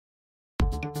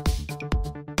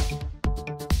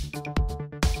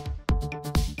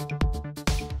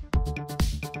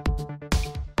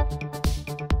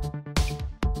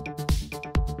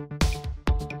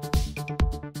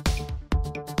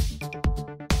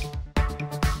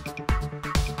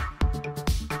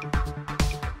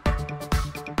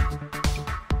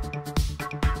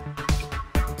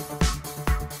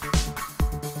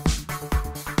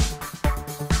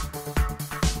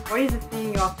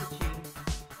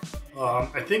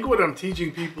I think what I'm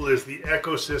teaching people is the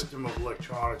ecosystem of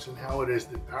electronics and how it is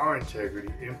that power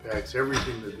integrity impacts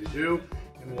everything that they do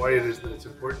and why it is that it's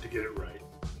important to get it right.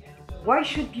 Why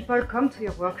should people come to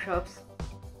your workshops?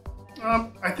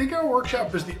 I think our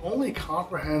workshop is the only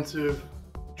comprehensive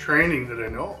training that I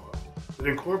know of that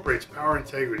incorporates power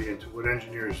integrity into what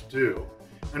engineers do.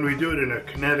 And we do it in a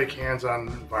kinetic, hands-on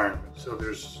environment. So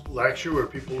there's lecture where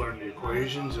people learn the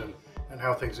equations and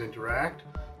how things interact.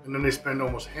 And then they spend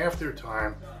almost half their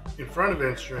time in front of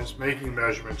instruments making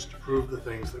measurements to prove the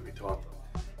things that we taught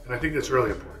them. And I think that's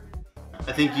really important.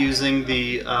 I think using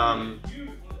the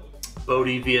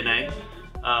Bodhi VNA,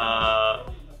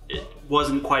 it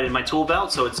wasn't quite in my tool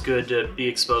belt, so it's good to be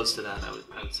exposed to that, I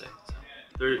would say.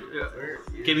 So,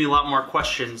 it gave me a lot more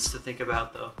questions to think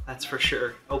about, though, that's for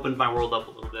sure. Opened my world up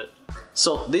a little bit.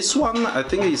 So this one, I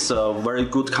think, is a very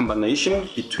good combination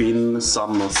between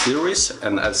some series,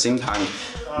 and at the same time,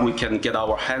 we can get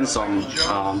our hands on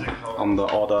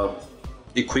all the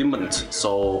equipment.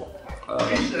 So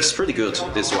it's pretty good,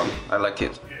 this one. I like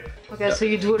it. Okay, yeah. So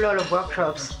you do a lot of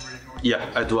workshops? Yeah,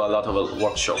 I do a lot of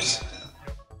workshops.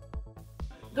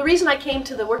 The reason I came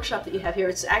to the workshop that you have here,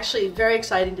 it's actually very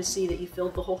exciting to see that you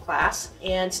filled the whole class.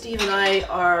 And Steve and I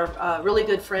are really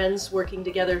good friends, working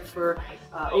together for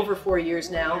over 4 years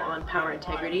now on power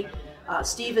integrity.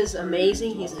 Steve is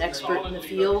amazing, he's an expert in the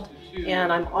field,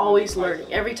 and I'm always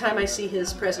learning. Every time I see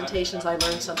his presentations, I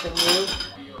learn something new.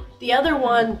 The other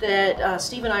one that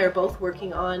Steve and I are both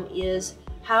working on is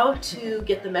how to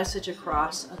get the message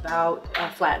across about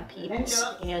flat impedance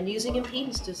and using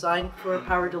impedance design for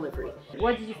power delivery.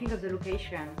 What did you think of the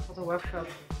location for the workshop?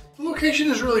 The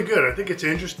location is really good. I think it's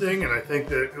interesting, and I think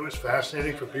that it was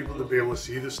fascinating for people to be able to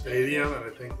see the stadium, and I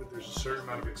think that there's a certain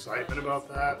amount of excitement about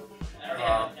that.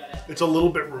 It's a little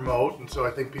bit remote, and so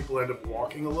I think people end up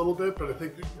walking a little bit, but I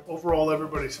think that overall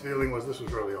everybody's feeling was this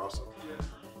was really awesome.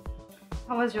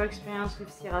 How was your experience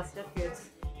with Sierra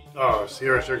Circuits? Oh,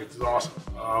 SierraConnect is awesome.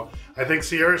 I think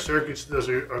SierraConnect does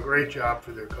a great job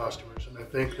for their customers, and I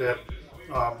think that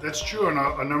that's true on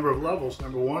a number of levels.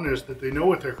 Number one is that they know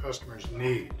what their customers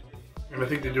need, and I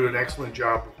think they do an excellent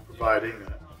job of providing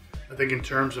that. I think in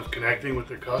terms of connecting with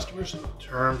their customers, in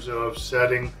terms of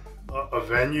setting a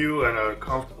venue and a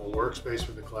comfortable workspace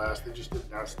for the class, they just did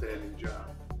an outstanding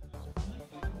job.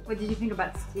 What did you think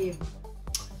about Steve?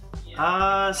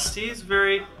 Steve's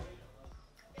very...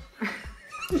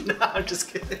 No, I'm just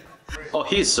kidding. Oh,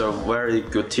 he's a very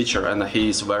good teacher, and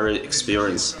he's very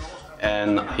experienced,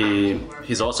 and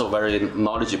he's also very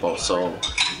knowledgeable. So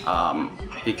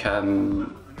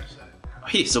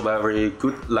he's a very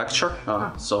good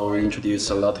lecturer. So he introduced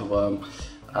a lot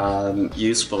of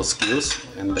useful skills,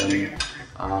 and then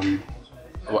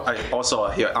I also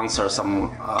he answered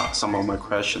some of my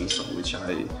questions which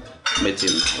I made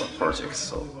in the project.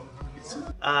 So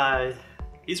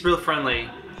he's real friendly.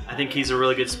 I think he's a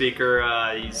really good speaker.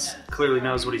 He clearly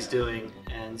knows what he's doing,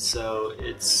 and so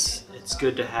it's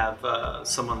good to have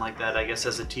someone like that, I guess,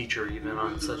 as a teacher, even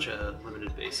on such a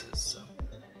limited basis. So.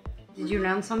 Did you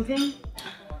learn something?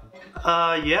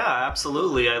 Yeah,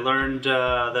 absolutely. I learned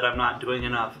that I'm not doing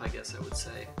enough, I guess I would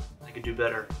say. I could do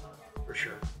better, for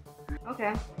sure.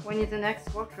 Okay. When is the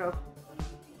next workshop?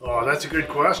 Oh, that's a good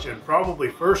question. Probably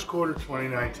first quarter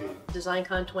 2019.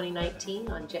 DesignCon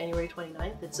 2019 on January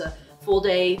 29th. It's a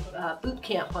full-day boot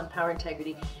camp on power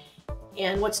integrity.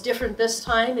 And what's different this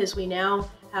time is we now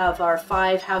have our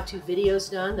 5 how-to videos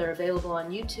done. They're available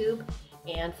on YouTube.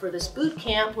 And for this boot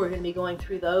camp, we're going to be going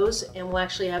through those, and we'll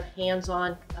actually have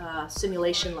hands-on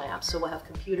simulation labs. So we'll have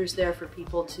computers there for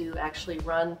people to actually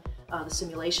run the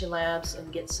simulation labs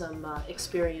and get some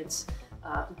experience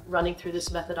running through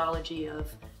this methodology of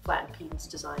flat impedance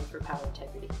design for power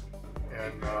integrity.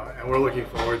 And we're looking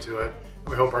forward to it.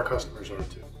 We hope our customers are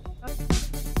too.